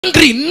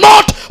angry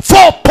not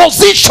for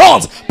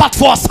positions but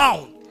for a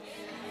sound.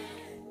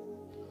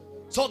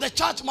 So the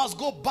church must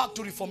go back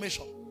to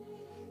reformation.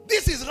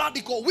 This is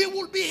radical. We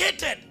will be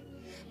hated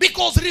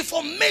because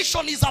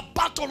reformation is a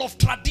battle of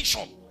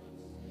tradition.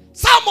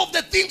 Some of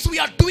the things we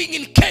are doing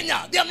in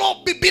Kenya, they are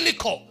not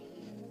biblical.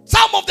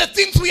 Some of the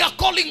things we are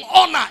calling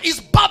honor is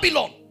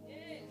Babylon.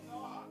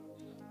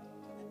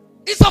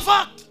 It's a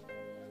fact.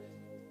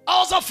 I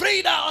was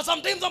afraid,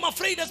 sometimes I'm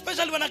afraid,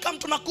 especially when I come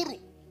to Nakuru.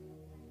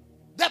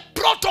 The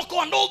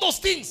protocol and all those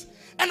things.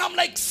 And I'm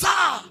like, sir,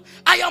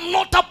 I am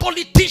not a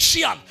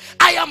politician.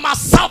 I am a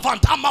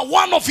servant. I'm a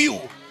one of you.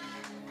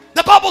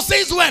 The Bible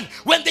says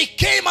when they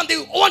came and they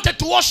wanted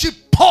to worship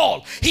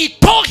Paul, he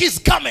tore his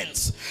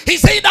garments. He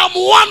said, I'm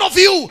one of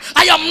you.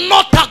 I am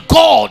not a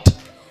god.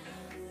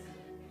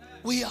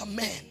 We are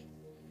men.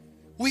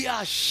 We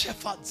are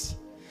shepherds.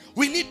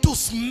 We need to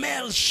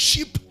smell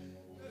sheep.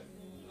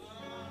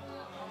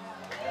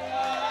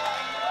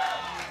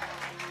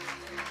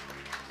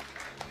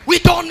 We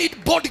don't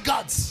need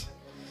bodyguards.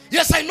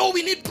 Yes, I know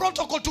we need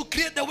protocol to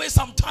create the way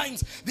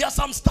sometimes. There are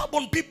some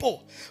stubborn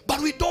people.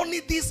 But we don't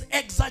need this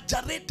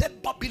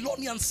exaggerated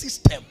Babylonian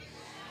system.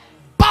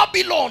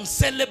 Babylon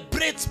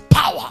celebrates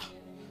power.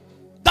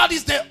 That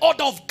is the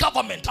order of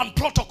government and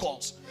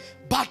protocols.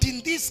 But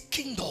in this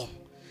kingdom,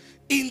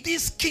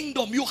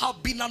 you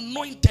have been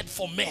anointed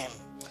for men.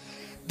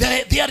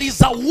 There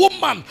is a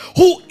woman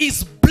who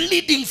is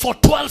bleeding for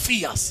 12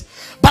 years.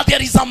 But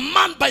there is a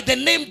man by the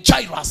name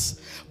Jairus.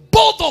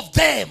 Both of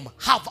them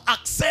have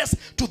access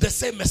to the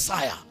same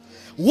Messiah.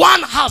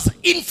 One has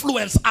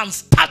influence and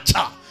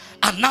stature.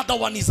 Another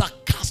one is a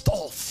cast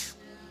off.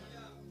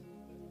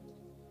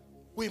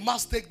 We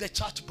must take the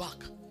church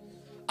back.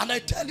 And I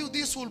tell you,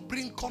 this will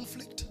bring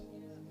conflict.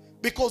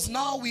 Because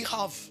now we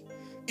have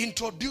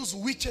introduced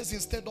witches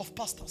instead of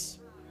pastors.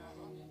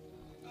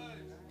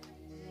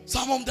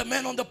 Some of the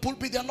men on the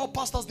pulpit, they are not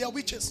pastors, they are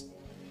witches.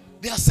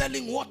 They are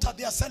selling water,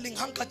 they are selling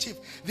handkerchief,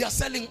 they are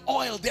selling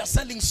oil, they are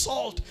selling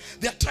salt.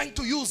 They are trying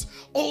to use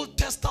Old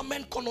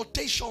Testament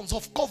connotations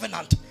of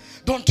covenant.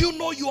 Don't you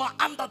know you are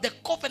under the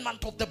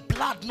covenant of the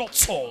blood, not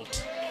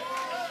salt?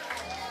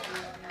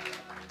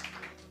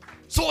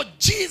 So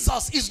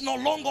Jesus is no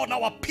longer on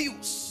our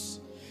pews.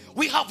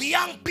 We have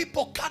young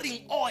people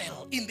carrying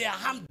oil in their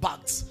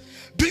handbags.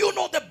 Do you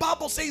know the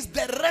Bible says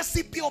the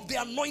recipe of the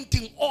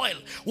anointing oil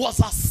was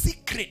a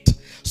secret,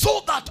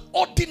 so that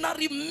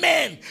ordinary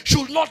men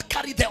should not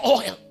carry the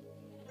oil.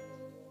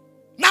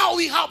 Now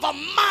we have a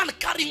man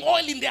carrying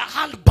oil in their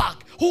handbag.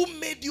 Who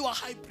made you a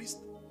high priest?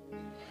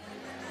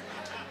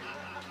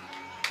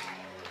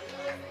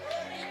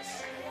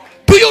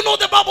 Do you know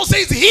the Bible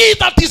says he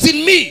that is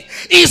in me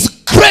is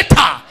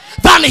greater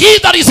than he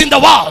that is in the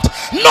world?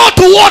 Not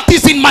what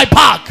is in my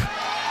bag.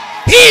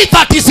 He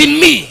that is in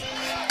me,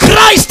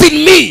 Christ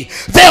in me,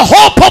 the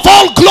hope of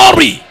all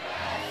glory.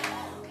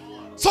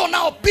 So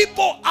now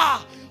people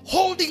are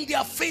holding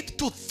their faith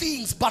to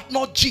things but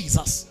not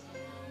Jesus.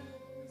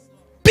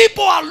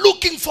 People are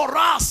looking for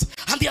us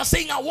and they are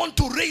saying, I want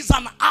to raise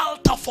an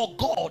altar for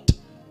God.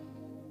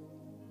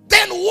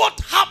 Then what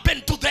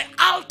happened to the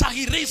altar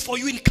he raised for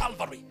you in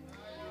Calvary?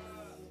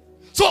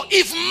 So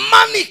if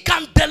money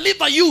can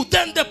deliver you,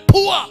 then the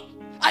poor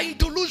are in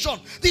delusion.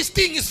 This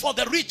thing is for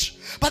the rich.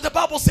 But the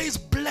Bible says,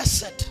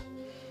 blessed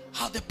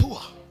are the poor.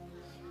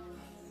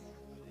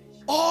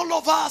 All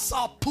of us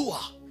are poor.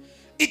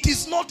 It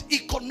is not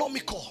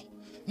economical.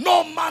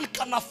 No man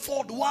can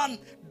afford one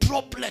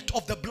droplet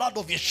of the blood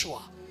of Yeshua.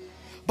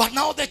 But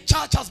now the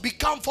church has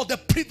become for the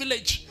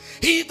privilege.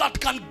 He that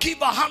can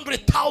give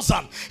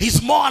 100,000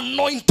 is more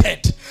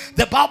anointed.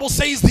 The Bible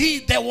says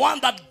the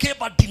one that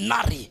gave a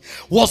denarii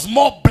was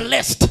more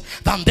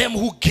blessed than them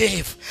who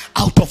gave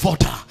out of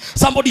order.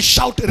 Somebody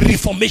shout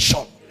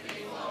reformation.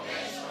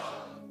 Reformation.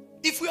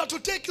 If we are to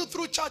take you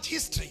through church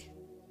history,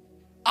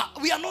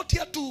 we are not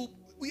here to,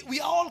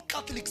 we are all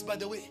Catholics, by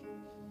the way.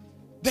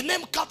 The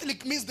name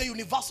Catholic means the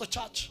universal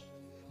church.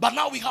 But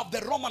now we have the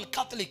Roman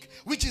Catholic,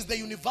 which is the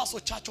universal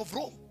church of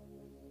Rome.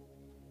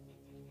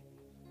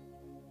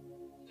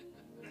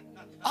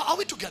 Are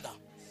we together?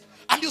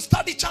 And you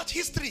study church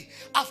history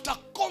after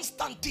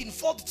Constantine,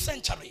 4th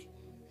century,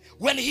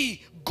 when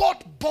he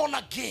got born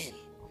again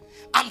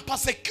and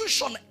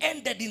persecution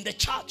ended in the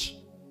church.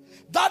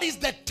 That is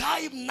the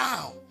time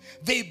now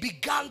they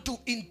began to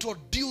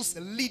introduce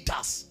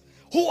leaders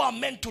who are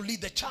meant to lead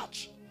the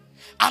church.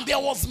 And there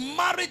was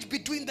marriage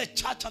between the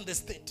church and the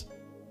state.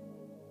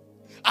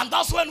 And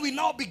that's when we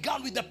now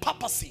began with the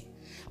papacy.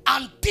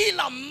 Until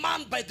a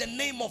man by the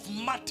name of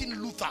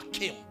Martin Luther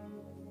came.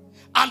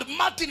 And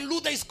Martin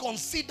Luther is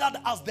considered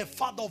as the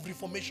father of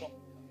Reformation.